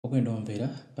Okwenda omvera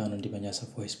pano ndi Panyasa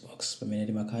Voice Box pamene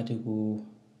timakhala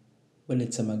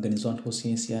kubweretsa maganizo anthu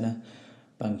osiyanasiyana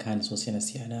pa nkhani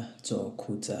zosiyanasiyana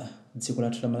zokhudza dziko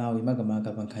lathu la Malawi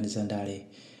makamaka pa nkhani za ndale,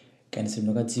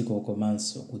 kayendetsedwe ka dziko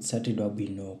komanso kutsatidwa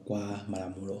bwino kwa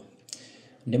malamulo.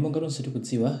 Monga tonse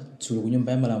tikudziwa, dzulo ku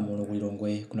Nyumba ya Malamulo ku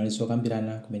Lilongwe kunali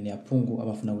zokambirana kumene aphungu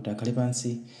amafuna kuti akhale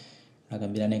pansi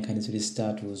akambirane nkhani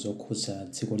zitatu zokhudza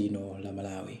dziko lino la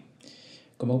Malawi.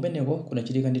 Koma kumeneko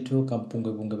kunachitika ndithu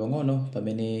kampungwepungwe pang'ono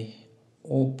pamene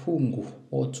aphungu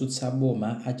otsutsa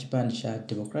boma a chipani cha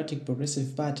Democratic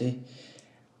Progressive Party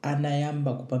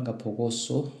anayamba kupanga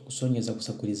phokoso kusonyeza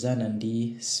kusagwirizana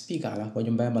ndi Speaker wa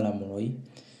Nyumba ya Malamulo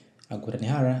Gotani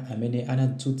Hara amene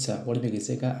anadzutsa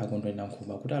olemekezeka Kondwani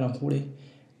Nakhumwa kuti alankhule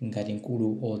ngati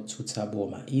mkulu otsutsa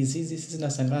boma. Izi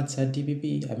sizinasangalatsa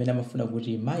DPP amene amafuna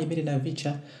kuti Mary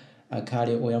Navicha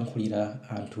akhale oyankhulira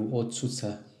anthu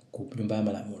otsutsa ku Nyumba ya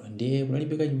Malamulo. Ndiye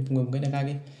kunalibika kampungwepungwe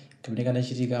kake kamene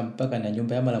kanachitika mpaka na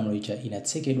Nyumba ya Malamulo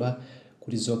inatsekedwa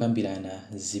kuti zokambirana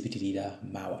zipitirira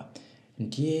mawa.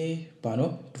 Ndiye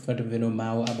pano tifuna timveno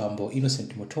mawu abambo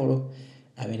Innocent Mutholo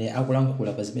amene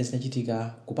akulankhula pa zimene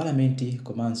zinachitika ku Parliament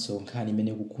komanso nkhani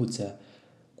imene kukhudza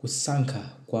kusankha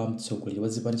kwa mtsogoleri wa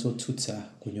zipani zotsutsa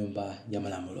ku Nyumba ya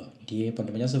Malamulo. Ndiye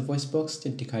pano Panyasa Voice Box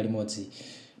tikhala limodzi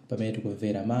pamene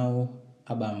tikumvera mawu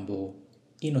abambo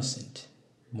Innocent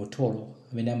Mutholo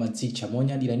amene amadzitcha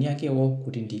monyadira akewo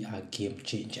kuti ndi a game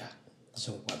changer.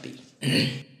 Zomwe.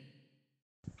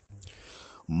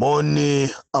 Moni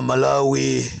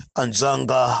amalawi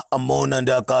anzanga amona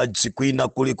ndi akadzi kwina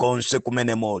kulikonse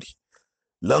kumene muli.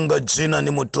 Langa dzina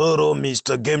ni Mutholo,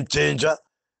 Mr. Game Changer.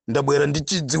 Ndabwera ndi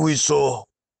chidziwiso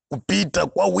kupita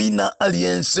kwa wina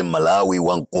aliyense Malawi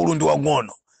wankulu ndi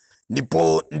wang'ono.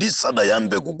 Ndipo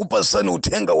ndisadayambe kukupasani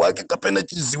uthenga wake kapena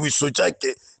chidziwiso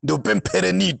chake ndi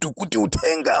upemphere nitu kuti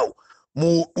uthengawo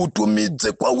mu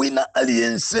utumidze kwa wina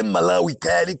aliyense Malawi,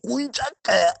 kaya ali kunja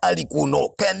kaya ali kuno,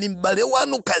 kaya ni mbale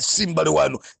wanu kaya si mbale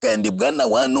wanu, kaya ndi bwana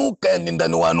wanu kaya ndi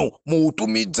ndani wanu, mu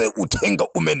utumidze uthenga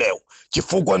umenewo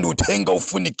chifukwa ndi uthenga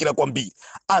ufunikira kwambiri.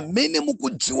 Amene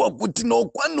mukudziwa kuti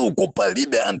nokwanuko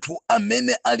palibe anthu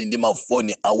amene ali ndi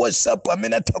mafoni a WhatsApp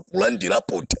amene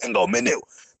atakulandirapo uthenga umenewo,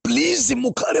 please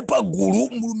mukhale pagulu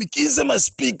mulumikize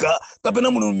maspika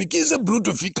kapena mulumikize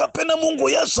bluetooth kapena mungo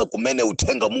yasa kumene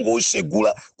uthenga mungo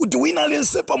usegula kuti wina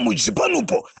aliyense pamudzi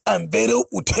panupo amvere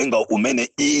uthenga umene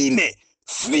ine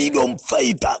freedom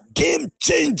fighter game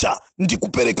changer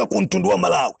ndikupereka ku mtundu wa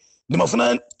Malawi.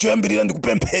 Ndimafuna choyambirira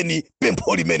ndikupempheni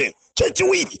pempho limene.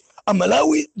 Chachiwiri,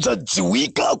 amalawi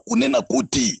zadziwika kunena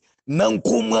kuti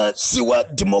Nakhumwa si wa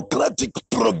Democratic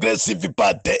Progressive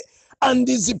Party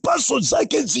andi zipaso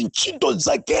zake zinchito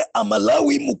zake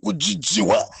amalawi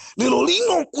mukujidziwa. Lero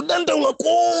lino kudandaula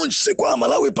konse kwa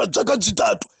amalawi pa zaka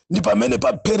zitatu ndi pamene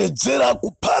paperedzera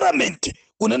ku Parliament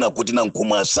kunena kuti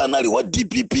Nakhumwa sanali wa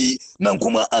DPP,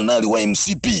 Nakhumwa anali wa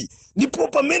MCP. Ndipo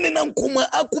pamene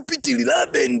Nakhumwa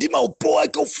akupitilirabe ndi maupo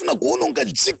ake ufuna kuononga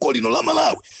dziko lino la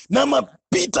Malawi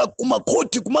namapita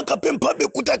kumakoti kumakapemphabe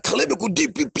kuti akhalebe ku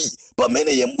DPP,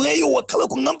 pamene yemweyo wakhala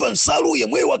kung'amba nsalu,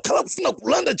 yemweyo wakhala kufuna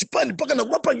kulanda chipani paka na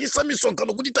kumapangisa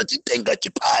misonkhano kuti tachitenga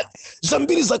chipani.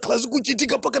 Zambiri zakhala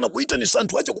zikuchitika paka na kuyitanisa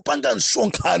anthu ache kupanga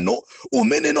msonkhano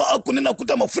umeneno akunena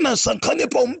kuti amafuna asankhane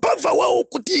pa umbava wawo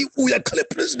kuti uyu akhale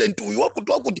president uyu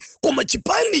wakuti koma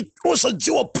chipani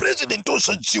osadziwa, president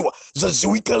osadziwa.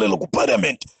 Zadziwika lero ku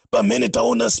Parliament pamene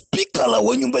taona Speaker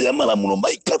wa Nyumba ya Malamulo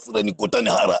Speaker Gotani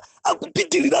Hara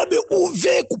akupitilirabe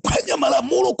uve kuphwanya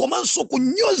malamulo komanso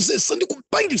kunyozesa ndi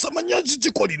kupangisa manyazi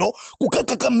dziko lino,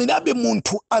 kukakakamirabe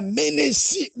munthu amene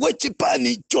si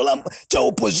wachipani cholamba cha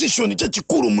opposition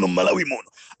chachikulu muno Malawi muno.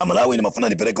 Amalawi ndimafuna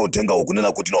ndipereka uthenga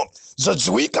ukunena kuti no,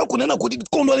 zadziwika kunena kuti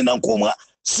Kondwani Nakhumwa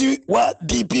si wa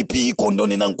DPP,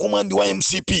 Kondwani Nakhumwa ndi wa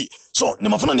MCP. So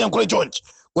ndimafuna ndiyankhule chonchi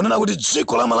kunena kuti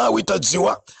dziko la Malawi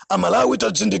tadziwa, amalawi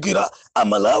tadzindikira,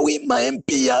 amalawi ma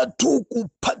MP athu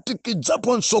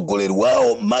kuphatikidzapo mtsogoleri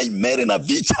wawo Mary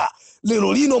Navicha.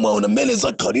 Lero lino mwaona mene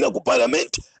zakhalira ku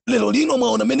Parliament, lero lino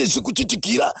mwaona mene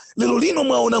zikuchitikira, lero lino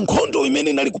mwaona nkhondo imene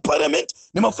inali ku Parliament.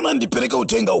 Ndimafuna ndipereka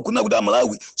uthenga ukunena kuti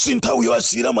amalawi si nthawi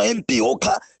yoasira ma MP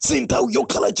okha, si nthawi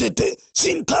yokhala chete,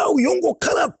 si nthawi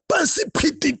yongokhala pansi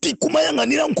phititi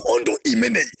kumayang'anira nkhondo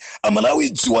imeneyi. Amalawi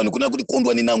dziwani kunena kuti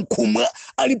Kondwani Nakhumwa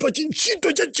ali pa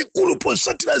chinchito chachikulu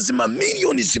posatira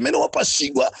zimamiliyoni zimene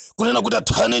wapasidwa kunena kuti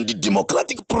athane ndi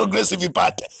Democratic Progressive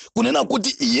Party, kunena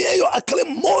kuti iyeyo akhale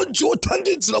mmodzi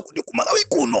othandizira kuti ku Malawi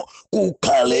kuno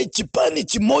kukhale pakhale chipani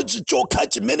chimodzi chokha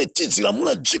chimene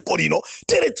chizilamula dziko lino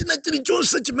tere china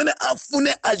chilichonse chimene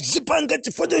afune azipanga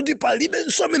chifukwa chakuti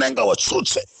palibenso amene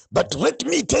angawatsutse. But let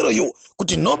me tell you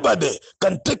kuti nobody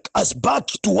can take us back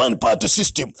to one party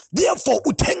system. Therefore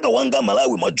uthenga wanga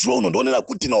Malawi madzulo uno ndionera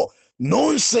kuti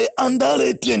nonse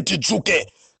andale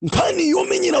tientidzuke. Nkhani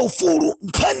yomenyera ufulu,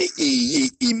 nkhani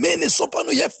iyi imene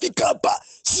sopano yafika hapa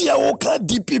siyaoka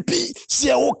DPP,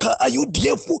 siyaoka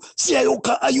UDF,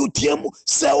 siyaoka UTM,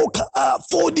 siyaoka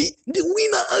Ford, ndi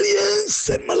wina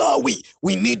aliyense Malawi.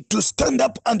 We need to stand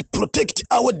up and protect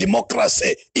our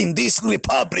democracy in this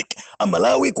republic.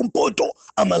 Amalawi kumpoto,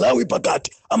 Amalawi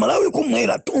pakati, Amalawi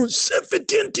kumwera, tonsefe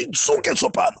tientidzuke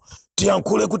sopano.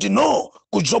 Tiyankhule kuti no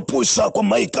kuzopusa kwa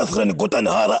Mai Catherine Gotani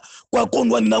Hara, kwa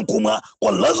Kondwani Nakhumwa,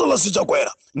 kwa Lazarus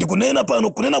Chakwera. Ndikunena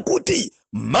pano kunena kuti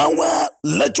mawa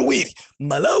lachiwiri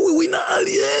Malawi wina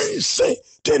aliyense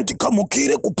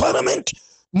tentikamukire ku parliament.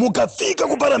 Mukafika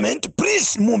ku parliament,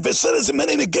 please mumvesere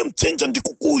zimene ni game changer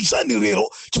ndikukuuzani lero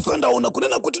chifukwa ndaona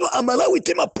kunena kuti Amalawi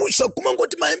timapusha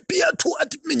kumangoti ma MP athu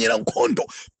atimenyera nkhondo.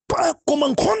 Koma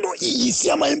nkhondo iyi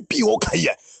si ama MP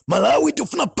okhaya. Malawi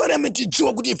tifuna parliament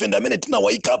idziwa kuti ife ndamene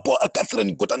tinawaikapo a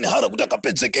Catherine Gotani Hara kuti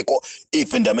akapedzekeko,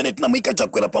 ife ndamene tinamuyika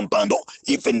Chakwera pampando,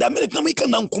 ife ndamene tinamuyika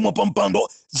Nakhumwa pampando.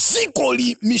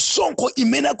 Zikoli misonkho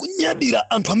imene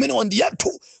akunyadira anthu amene wandi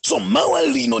yathu. So mawa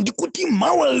lino ndikuti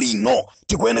mawa lino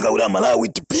tikuyeneka kuti Malawi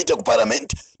tipite ku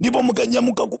parliament, ndipo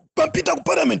mukanyamuka kupita ku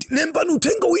parliament lembani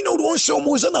uthenga wina uliwonse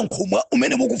omuuza Nakhumwa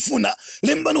umene mukufuna,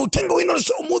 lembani uthenga wina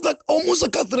uliwonse omuuza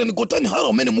Catherine Gotani Hara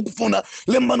umene mukufuna,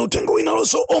 lembani uthenga wina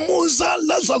uliwonse omuuza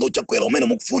Lazarus Chakwera umene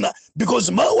mukufuna,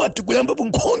 because mawa tikuyamba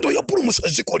nkhondo yapulumutsa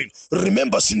dziko lino.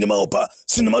 Remember sindimaopa,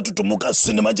 sindimatutumuka,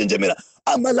 sindimanjenjemera.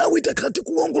 Amalawi takati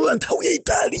kulongola nthawi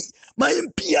yaitali. Ma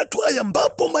MP athu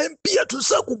ayambapo, ma MP athu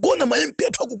sakugona, ma MP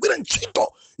athu akugwira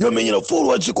ntchito yomenyera ufulu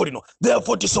wa dziko lino.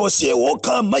 Therefore tisawasiye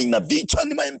wokha Mary Navicha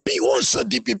ni ma MP wonse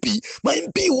DPP, ma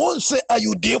MP wonse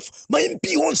UDF, ma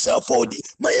MP wonse Ford,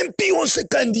 ma MP wonse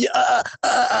kandi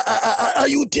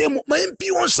UTM, ma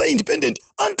MP wonse independent.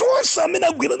 Anthu onse amene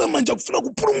agwirana manja kufuna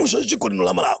kupulumutsa dziko lino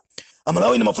la Malawi.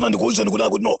 Amalawi ni mafuna ndikuuza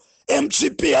ndikuti no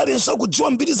MCP aliyensa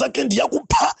kudziwa mbiri zake ndi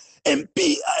yakupha.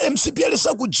 MCP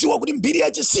aliyensa kudziwa kuti mbiri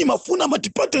yache si mafuna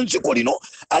matipate dziko lino.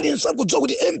 Aliyensa kudziwa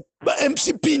kuti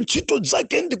MCP ntchito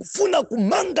zake ndi kufuna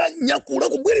kumanga nyakula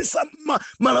kubweresa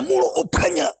malamulo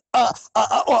ophwanya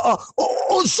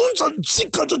ozunza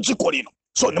nzika za dziko lino.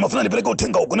 So ndimafuna ndipereka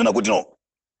uthenga ukunena kuti no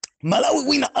Malawi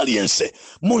wina aliyense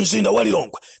mu mzinda wa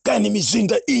Lilongwe kani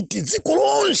mizinda iti dziko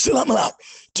lonse la Malawi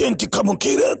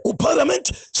tentikamukire ku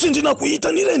parliament.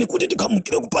 Sindinakuyitanireni kuti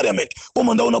tikamukire ku parliament,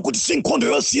 koma ndaona kuti si nkhondo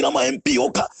yoyasira ma MP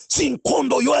okha, si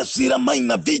nkhondo yoyasira Mary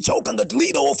Navicha okha ngati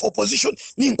leader of opposition,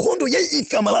 ni nkhondo ya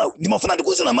ife ya Malawi. Ndimafuna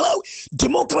ndikuwuzeni Malawi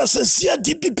democracy si ya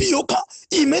DPP okha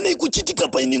imene ikuchitika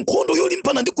pa ini nkhondo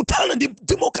yolimbana ndi kuthana ndi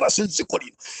democracy dziko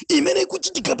lino. Imene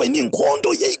ikuchitika pa ini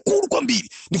nkhondo yaikulu kwambiri.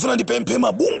 Ndifuna ndipemphe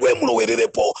mabungwe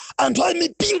mulowererepo, anthu a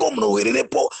mipingo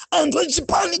mulowererepo, anthu a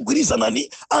chipani gwirizanani,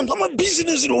 anthu a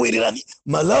business lowererani.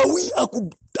 Malawi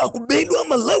akubedwa,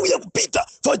 Malawi akupita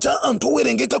facha anthu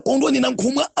owerengeka Kondwani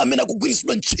Nakhumwa amene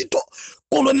akugwiritsidwa ntchito,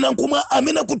 Kondwani Nakhumwa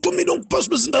amene akutumidwa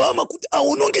kupasula zindalama kuti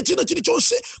aononge china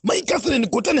chilichonse. Mai Catherine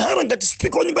Gotani Hara ngati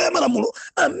speaker wa nyumba ya Malamulo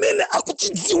amene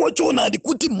akuchidziwa choonadi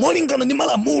kuti molingana ndi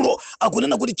Malamulo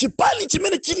akunena kuti chipani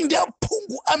chimene chili ndi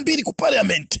aphungu ambiri ku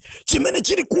parliament, chimene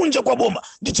chili kunja kwa boma,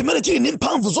 ndi chimene chili ndi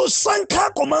mphamvu zosankha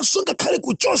komanso ngakhale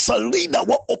kuchosa leader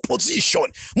wa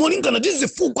opposition molingana ndi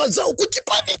zifukwa zawo ku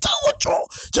chipani chawocho.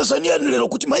 Chazania lero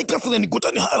kuti Mai Catherine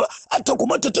Gotani Hara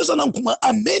atakumateteza Nakhumwa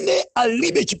amene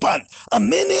alibe chipani,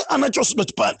 amene anachosedwa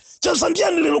chipani.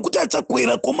 Chazania lero kuti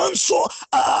Chakwera komanso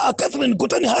Catherine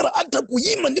Gotani Hara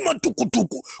atakuyima ndi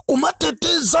matukutuku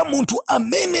kumateteza munthu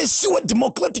amene si wa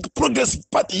Democratic Progressive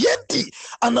Party. Yeti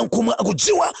Nakhumwa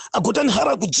akudziwa, Gotani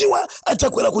Hara akudziwa,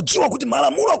 Chakwera akudziwa kuti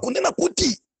Malamulo akunena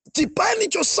kuti chipani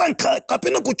chosankha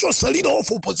kapena kuchosa leader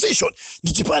of opposition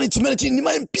ndi chipani chimene chili ndi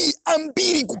ma MP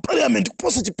ambiri ku parliament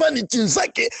kuposa chipani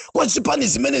chinzake kwa chipani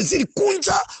zimene zili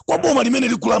kunja kwa boma limene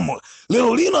likulamula.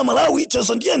 Lero lino Malawi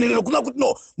Ndiyani lero kuna kuti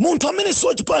no munthu amene si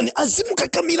wa chipani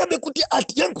azimukakamirabe kuti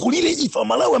atiyankhulire ife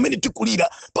Malawi amene tikulira,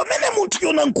 pamene munthu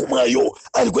yo Nakhumwayo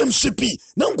ali ku MCP,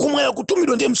 Nakhumwayo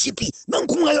akutumidwa ndi MCP,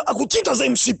 Nakhumwayo akuchita za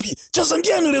MCP.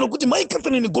 Ndiyani lero kuti Mai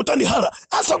Catherine Gotani Hara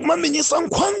asakumamenyesa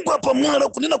nkhwangwa pamwala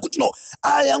kunena kuti no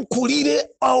ayankhulire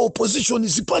a opposition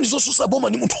zipani zosusa boma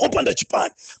ni munthu opanda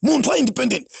chipani, munthu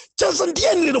independent.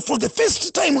 Ndiyani lero for the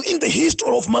first time in the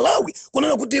history of Malawi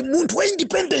kunena kuti munthu wa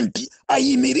independent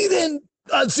ayimirire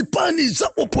zipani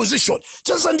za opposition.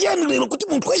 Chadza Ndiyani lero kuti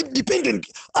munthu wa independent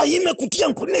ayime kuti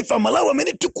yankhulira ife Malawi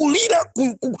amene tikulira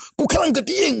kukhala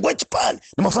ngati iye ngwa chipani.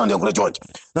 Ndimafuna ndiyankhule choncho.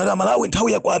 Nali Malawi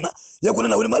nthawi yakwana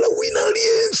yakunena kuti Malawi wina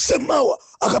aliyense mawa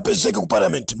akapezeke ku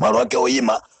parliament. Malo ake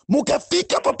oyima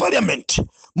mukafika pa parliament.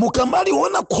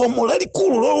 Mukamaliona khomo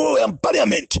lalikulu loloya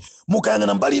parliament.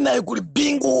 Mukayang'ana mbali naye kuli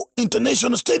Bingu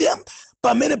International Stadium.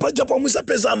 Pamene paja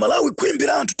pamusapeza Malawi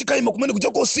kwimbira anthu tikayima kumene kuja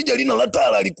kosija lina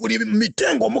latala likuli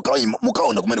mitengo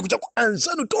mukaona kumene kuja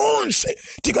anzanu tonse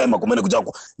tikayima kumene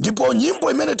kujako. Ndipo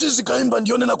nyimbo imene tizikayimba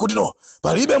ndiyonena kuti no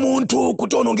palibe munthu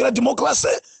kuti onongera democracy,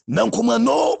 Nakhumwa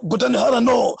no, Gotani Hara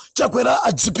no, chakwera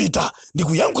adzipita.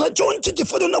 Ndikuyankhula chonchi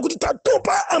chifukwa kuti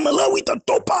tatopa Amalawi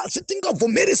tatopa,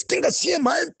 sitingavomere sitingasiye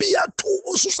ma MP athu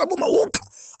osusa mawoka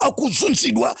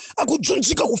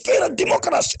akudzunzika kufera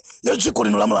democracy ya dziko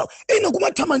lino la Malawi. Ena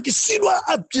kumathamangisidwa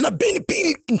achina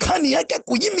benipiri nkhani yake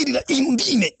kuyimirira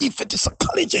indine ife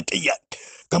tisakhale chete ya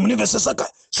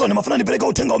kamunivesesaka. So ndimafuna ndipereka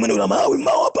uthenga umene ula Malawi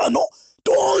mawa pano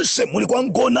tonse muli kwa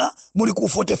Ngona, muli ku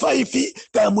 45,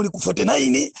 kaya muli ku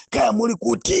 49, kaya muli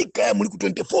ku T, kaya muli ku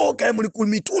 24, kaya muli ku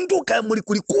Mitundu, kaya muli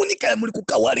ku Likuni, kaya muli ku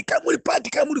Kawali, kaya muli Pati,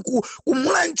 kaya muli ku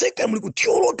Mlanje, kaya muli ku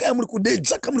Tiolo, kaya muli ku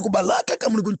Dedza, kaya muli ku Balaka, kaya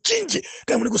muli ku Nchinji,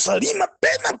 kaya muli ku Salima,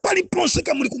 pena pali ponse,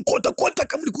 kaya muli ku Kota,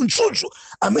 kaya muli ku Nsudzu.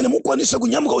 Amene mukwanisa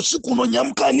kunyamuka usiku uno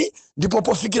nyamukani, ndipo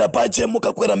pofikira pache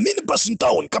mukakwera minibus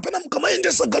town, kapena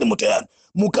mukamayendesa gari moto yanu,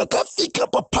 mukakafika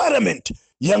pa parliament.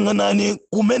 Yang'anani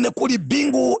kumene kuli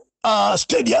Bingu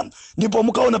stadium, ndipo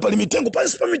mukaona pali mitengo,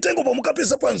 pansi pa mitengo pa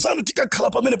mukapeza panzanu tikakhala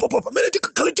pamene popo pamene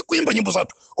tikakhala tikuyimba nyimbo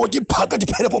zathu. Otiphaka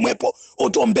tiphere pomwepo,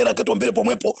 otiombera katombere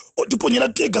pomwepo, otiponyera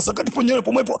tega sakatiponyere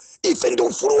pomwepo. Ife ndi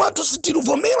ufulu wathu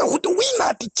sitiluvomera kuti wina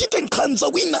atichite nkhanza,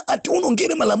 wina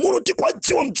atiwonongere malamulo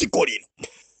tikwadziwa mdziko lino.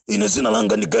 Ine zina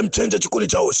langa ndi game changer chikuli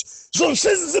chaosi.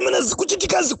 Zonsezi zimene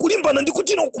zikuchitika zikulimbana ndi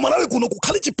kuti ku Malawi kuno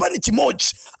kukhale chipani chimodzi.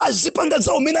 Azipanga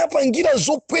zawo mene apangira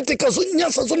zopweteka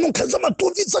zonyasa zonunkha za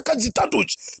matuvi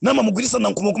zakazitatuchi. Nama mugwirisa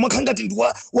Nakhumwa kumakhala ngati ndi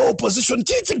wa opposition.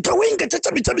 Chichi gawenga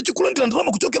chachabichabi chikulandira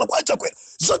ndalama kuchokera kwa achakwera.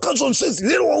 Zaka zonsezi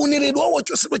lero wauneredwa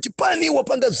wachosedwa chipani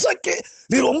wapanga zake.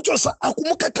 Lero mchosa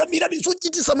akumukakamira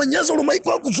bizochitisa manyazo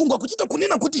lomaiko akuzungu akuchita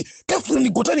kunena kuti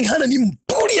Gotani Hara ni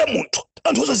mpuli ya munthu.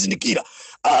 Anthu osazindikira.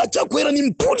 Chakwera ni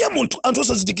mpuli ya munthu, anthu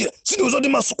osazindikira. Sindiuza kuti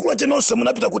masukulu ache nonse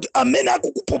munapita kuti amene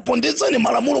akukupopondezani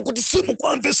malamulo kuti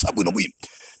simukwamvesa bwinobwino.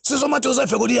 Sizo machoza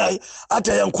ife kuti ayi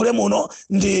atayankhule muno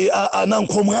ndi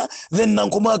Nakhumwa, then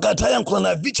Nakhumwa akatayankhula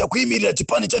Navicha kuyimirira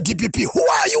chipani cha DPP. Who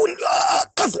are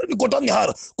you, Gotani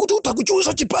Hara? Kuti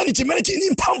utakuchuza chipani chimene chini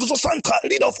mphamvu zosankha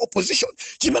leader of opposition,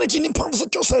 chimene chini mphamvu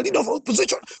zochosa leader of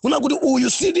opposition. Unakuti uyu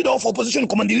si leader of opposition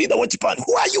koma ndi leader wa chipani.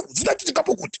 Who are you?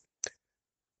 Zidachitikapo kuti?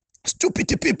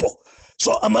 Stupid people.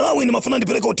 So Amalawi ni mafuna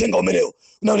ndipeleka utenga umeneo.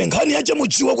 Na ulengani acha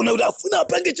muchiwa kuna ule afuna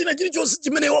apange china chini chose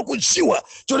chimene wakuchiwa.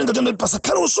 Cholenga tanda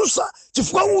pasakala ususa.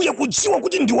 Chifukwa uya kuchiwa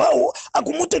kuti ndi wao.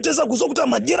 Akumuteteza kuzokuta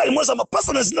majera imweza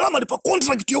mapasa na zinalama lipa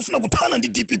contract yofuna kutana ndi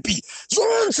DPP.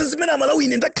 Zonse zimene Amalawi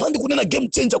inenda klandi kunena game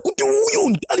changer. Kuti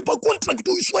uyu alipa contract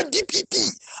uyiswa DPP.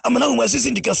 Amalawi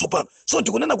mwasisi ndika sopano. So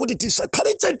tukunena kuti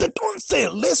tisakale chete tonse.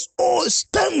 Let's all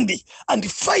stand and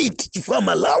fight. Chifukwa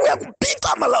Malawi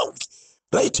akupita Malawi.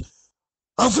 Right?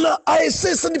 Afuna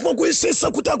aesesa ndipo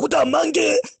kuesesa kuti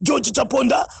amange George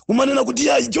Chaponda umanena kuti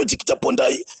ya George Chaponda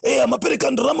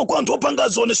amapereka ndalama kwa anthu opanga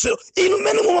zionesero. Inu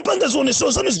mene mumapanga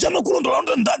zionesero zanu zijama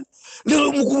kulondola ndani.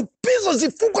 Lero mukupiza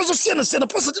zifukwa zosiyana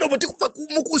pasa tino pati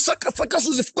mukusaka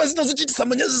fakaso zifukwa zinazochitisa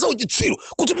manyazi za uchitsiro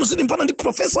kuti muzilimbana ndi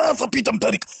Professor Arthur Peter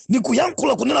Mutharika.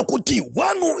 Nikuyankhula kunena kuti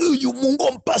wanu uyu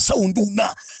mungo mpasa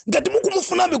unduna. Ngati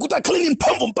mukumufunabe kuti akhale ni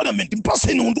mphamvu mparliament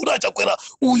mpasa ine unduna achakwera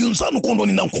uyu nzanu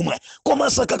Kondwani Nakhumwa. Koma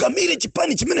asakakamire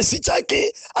chipani chimene si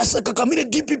chake, asakakamire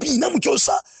DPP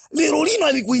inamuchosa. Lero lino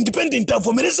ali ku independent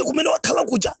avomereze kumene wakhala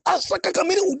kuja.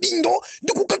 Asakakamire udindo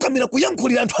ndi kukakamira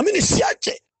kuyankhulira anthu amene si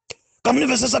ache.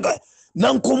 Kamunivesesaka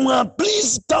Nakhumwa,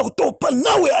 please tatopa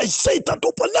nawe. I say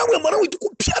tatopa nawe Malawi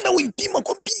tikupyana wintima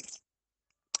kwa mbili.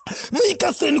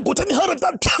 Mwikaseni Gotani Hara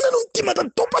tatana nuntima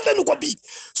tatopa ndani kwa mbili.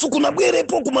 So kuna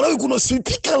bwerepo ku Malawi kuno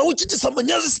sipikala uchitisa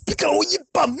manyazi, sipikala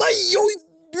ujipa mayo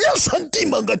yasa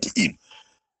ntima ngati inu.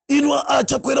 Inu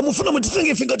achakwera mufuna mutitenge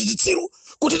ife ngati chitsiru,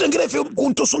 kutitengera ife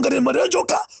kuntosonganira mali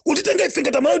njoka, kutitenga ife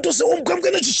ngati Malawi tose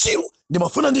omkwamkwena chitsiru.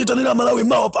 Ndimafuna ndiyitanira Malawi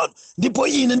mawa pano. Ndipo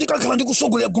ine ndikakhala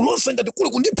ndikusogolera gulonse ngati kule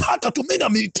kundiphaka tumene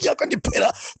amilitia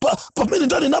kandiphera pamene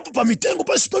ndali napo pa mitengo,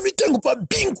 pa mitengo pa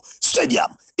Bingu stadium.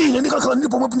 Ine ndikakhala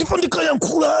ndipo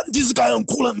ndikayankhula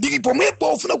ndizikayankhula ndipo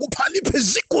mwepo ofuna kupha ndiphe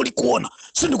ziko likuona.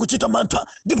 Sindikuchita mantha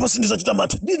ndipo sindizachita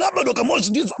mantha. Ndinabadwa kamodzi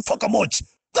ndizafa kamodzi.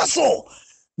 That's all.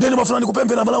 Ndeni mafuna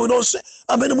ndikupempera Malawi nonse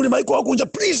amene muli maiko akunja,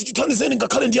 please tithandizeni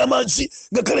ngakhale ndi amadzi,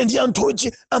 ngakhale ndi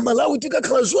anthochi. Amalawi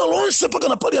tikakhala zuwa lonse paka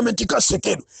na parliament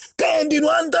ikasekedwe. Kaya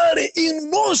ndinu andale inu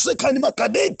nonse, kani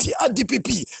makadeti a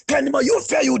DPP, kani ma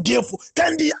youth ya UDF,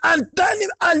 kandi antani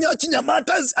anya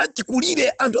chinyamata achikulire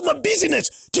anthu ama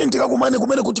business, tintika kumane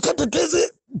kuti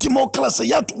kateteze democracy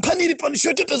yatu. Kani ili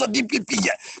panisho teteza DPP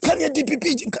ya, kani ya DPP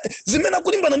zimena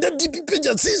kulimbana ndia DPP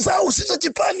jaziza au sisa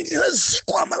chipani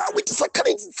ziko Amalawi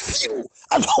tisakale firu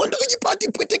anaonda kujipati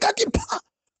pwete katipa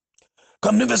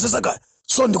kamnivesesa kaya.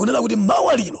 So ndikunena kuti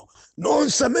mawa lino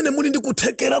nonse amene muli ndi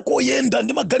kuthekera koyenda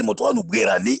ndi magalimoto anu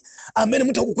bwerani, amene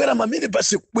mutakukwera mamini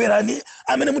basi bwerani,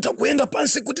 amene mutakuyenda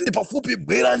pansi kuti ndi pafupi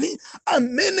bwerani,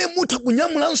 amene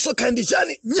mutakunyamulanso kandi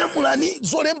chani nyamulani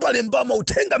zolembalemba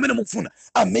mauthenga amene mukufuna,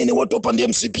 amene watopa ndi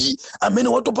MCP, amene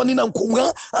watopa ndi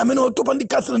Nakhumwa, amene watopa ndi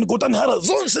Speaker Gotani Hara,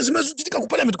 zonse zimene zikuchitika ku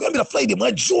parliament kuyambira Friday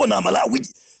mwajiona Amalawi.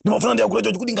 Ndimafuna ndi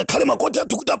akulacho kuti ngakhale makoti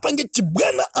athu kuti apange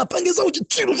chibwana, apange za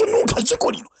uchitsiru zonunkha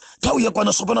dziko lino. Nthawi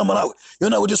yakwana sopano Malawi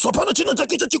yona kuti sopano china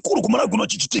chake chachikulu ku Malawi kuno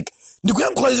chichitika.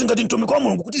 Ndikuyankhula izi ngati mtumiki wa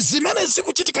Mulungu kuti zimene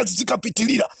zikuchitika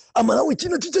zikapitilira, Amalawi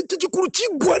china chachikulu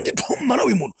chigwa ndipo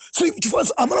Malawi muno. So chifukwa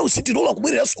Amalawi sitilola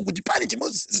kubwereranso ku chipani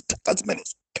chimodzi zitaka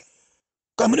zimenezo.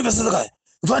 Kamunivesesa kaya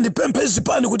vandi pempezi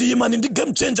pani kuti imani ndi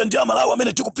game changer ndi Amalawi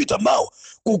amene tikupita mawo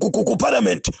ku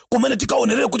parliament kumene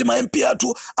tikaonerere kuti ma MP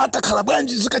athu atakhala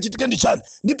bwanji zikachitika ndi chani,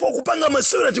 ndipo kupanga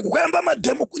masewera tikukayamba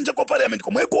mademo kunja kwa parliament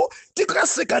komweko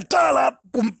tikasekatala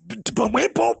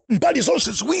pomwepo mbali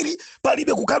zonse ziwiri,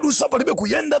 palibe kukadusa, palibe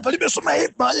kuyenda, palibe so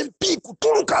ma MP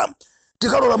kutuluka.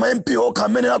 Tikalola ma MP okha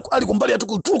amene ali kumbali athu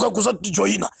kutuluka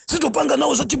kuzatijoina, situpanga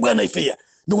nawo zatibwana ifeya.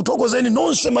 Ndikuthokozeni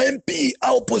nonse ma MP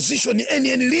a opposition,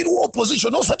 any little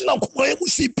opposition osati Nakhumwa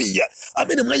MCP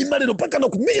amene mwayimaliro paka na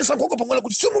kumisa koko pamwala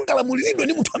kuti simungalamulidwe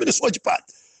ni munthu amene siwa chipani.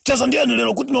 Chadza Ndiyani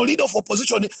lero kuti no leader of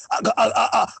opposition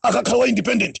akakhala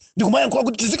independent. Ndikumayankhula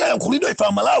kuti tizikayankhulidwa ife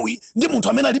Amalawi ndi munthu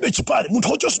amene alibe chipani,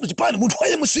 munthu ochoswa chipani, munthu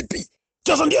wa MCP.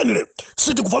 Chadza Ndiyani lero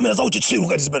siti kuvamira za uchitsiru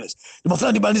ngati zimenezi.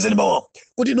 Ndimafuna ndibalizeni mawu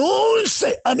kuti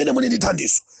nonse amene muli ndi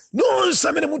thandizo, nonse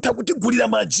amene mutakutigulira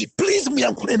madzi, please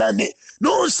muyankhule nane.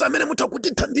 Nonse amene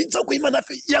mutakutithandiza kuima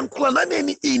nafe, yankhula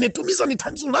naneni ine, tumizani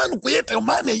thandizo lanu kuyeta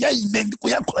mane ya ine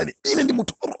ndikuyankhulani. Ine ndi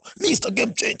Mutholo, Mr.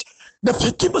 Game Changer.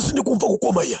 Nafe timba sindikumva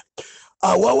kukoma ya.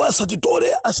 Awawa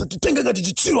asatitore, asatitenga ngati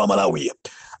chitsiru Amalawi ya.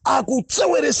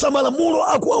 Akutseweresa malamulo,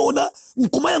 akuwaona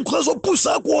nkumayankhula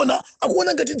zopusa,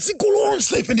 akuona ngati dziko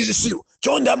lonse ife ndi chitsiru.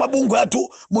 Chonde amabungu athu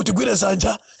mutigwire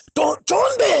zanja.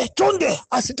 Chonde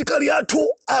asitikali athu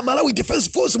Malawi Defense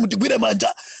Force mutigwire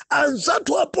manja.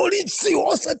 Anzatu a polisi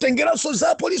osatengeraso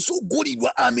za polisi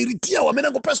ugulidwa amiritia wamene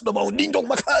angopesa maudindo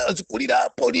kumakhala azikulira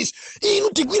polisi. Inu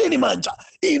tigwire ni manja.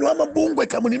 Inu amabungwe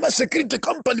kamuni ma security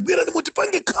company gwira ni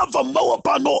mutipange cover mawa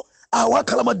pano.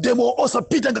 Awakhala mademo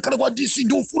osapita ngakhala kwa DC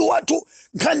ndi ufulu watu.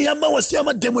 Nkhani ya mawa si ya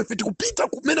mademo ife tikupita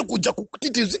kumene kuja kuti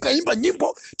tizikaimba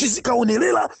nyimbo,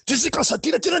 tizikaonelela,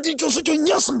 tizikasatira, china chilichonse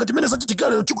chonyasa ngati mene zachitika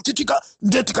lero chikuchitika,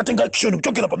 ndiye tikatenga action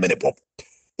kuchokera pamene popo.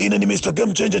 Ine ni Mr.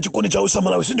 Game Changer, chikoni cha usa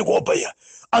Malawi sindikuopa ya.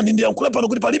 Andi ndiyankhula pano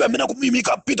kuti palibe amene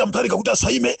akumimika Peter Mutharika kuti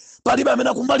asaime, palibe amene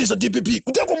akumaliza DPP.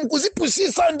 Kuteko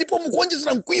mukuzipusisa ndipo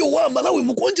mukuonjezera mkwiyo wa Malawi,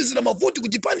 mukuonjezera mavoti ku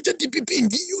chipani cha DPP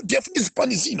ndi UDF ndi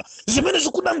zipani zina. Zimene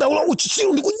zikudandaula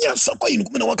uchitsiru ndi kunyasa kwa inu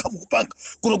kumene wakha mukupanga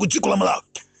kuno ku dziko la Malawi.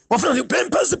 Wafuna ndi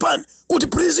pempezi pani kuti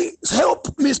please help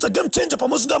Mr. Game Changer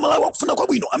pamodzi ndi Amalawi akufuna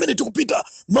kwabwino amene tikupita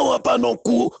mawa pano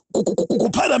ku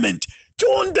parliament.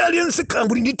 Chonde aliyense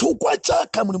kambuli ndithu kwacha,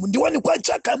 kamuli mundiwani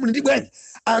kwacha, kamuli ndi bwanyi.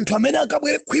 Anthu amene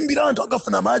akabwere kuimbira anthu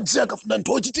akafuna madzi, akafuna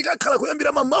nthochi, tikakhala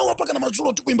kuyambira mamawa paka na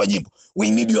madzulo tikuimba nyimbo. We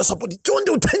need your support.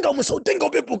 Chonde utenga musautenga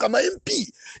upepuka ma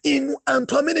MP. Inu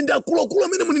anthu amene ndi akuluakulu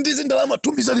amene muli ndi zindalama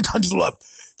tumizani thandizo lapo.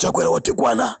 Chakwera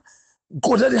watikwana,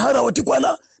 Kondwani Hara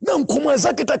watikwana, Nakhumwa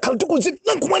zake takhala tikuzi.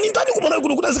 Nakhumwa ni ndani kumana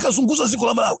kuno kuti azikazunguza dziko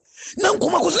la Malawi.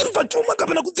 Nakhumwa kuzimva chuma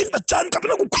kapena kuzimva chani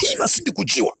kapena kukhwima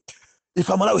sindikudziwa.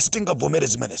 Ife Amalawi sitingavomere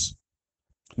zimenezi.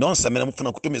 Nonse amene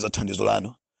mufuna kutumiza thandizo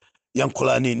lanu,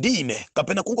 yankhulani ndi ine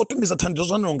kapena kungotumiza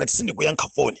thandizo lanu ngati sindikuyankha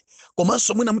foni.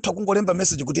 Komanso mwina mutha kungolemba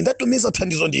message kuti ndatumiza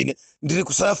thandizo ndine, ndili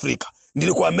ku South Africa,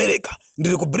 ndili ku America,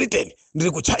 ndili ku Britain,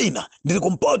 ndili ku China, ndili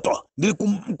ku Mpoto, ndili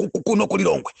kuno ku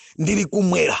Lilongwe, ndili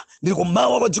kumwera, ndili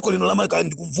kumawa kwa dziko lino la Malawi,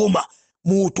 ndili kumvuma.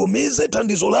 Mutumize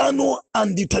thandizo lanu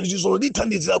andi thandizo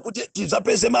lithandizira kuti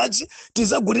tizapeze madzi,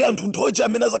 tizagulira anthu nthochi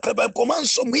amene azakhala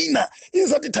komanso mwina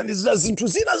izatithandizira zinthu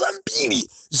zina zambiri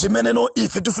zimeneno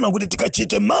ife tifuna kuti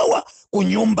tikachite mawa ku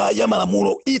nyumba ya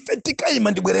Malamulo. Ife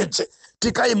tikayima ndibwereche,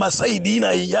 tikayima saidi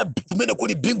ina ya kumene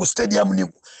kuli Bingu Stadium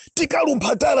niku,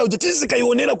 tikalumphatala kuti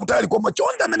tizikayionera kutali koma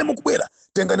chonde amene mukubwera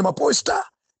tengani maposta,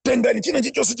 tengani china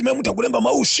chichonse chimene mutakulemba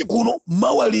mawu usiku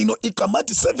mawa lino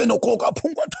ikamati 7 o'clock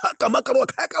aphungu athaka makalo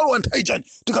akhakalo anthawi chani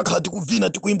tikakhala tikuvina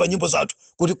tikuimba nyimbo zathu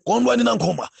kuti Kondwani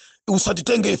Nakhumwa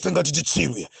usatitenge ife ngati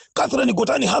titsiru. Speaker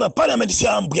Gotani Hara parliament si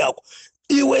ambu yako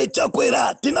iwe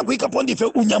chakwera tinakuika pondife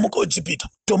unyamuka ujipita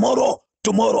tomorrow.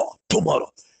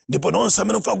 Ndipo nonse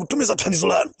amene mufuna kutumiza thandizo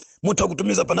lanu mutha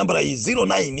kutumiza pa nambala iyi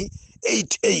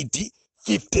 0988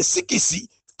 56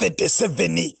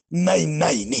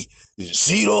 3799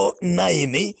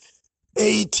 0988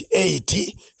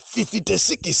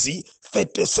 56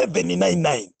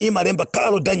 3799. Imalemba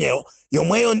Carlo Daniel,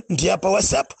 yomweyo ndi apa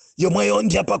WhatsApp, yomweyo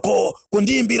ndi apa call,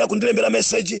 kundiimbira kundilembera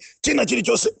message, china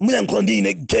chilichonse muyankhulo ndi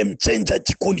ine game changer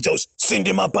chikundi chausi.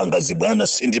 Sindi mapanga zibwana,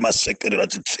 sindi masekerera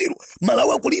chitsiru,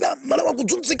 malawa kulira, malawa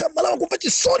kudzudzika, malawa kumva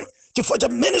chisoni chifukwa cha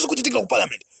mmene zikuchitika ku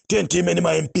parliament. Tiyime ndi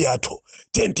ma MP athu,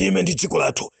 tiyime ndi dziko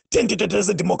lathu,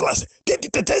 titeteze democracy,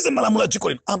 titeteze malamulo a dziko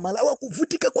lino. Amalawa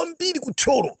kuvutika kwambiri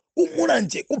kutholo,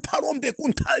 kumulanje, kuphalombe,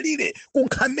 kunthalire,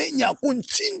 kunkhamenya,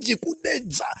 kunchinji,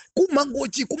 kudedza,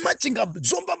 kumangochi, kumachinga,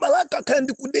 zomba balaka, kaya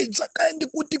ndi kudedza, kaya ndi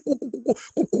kuti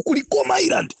kulikoma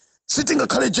Island.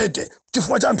 Sitingakhale chete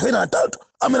chifukwa cha anthu ena atatu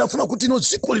amene afuna kuti ino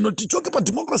dziko lino tichoke pa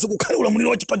democracy kukhale ulamuliro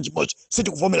wa chipani chimodzi.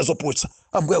 Sitikuvomera zoputsa.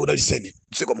 Ambuye akudaliseni.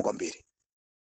 Dziko mukwambiri.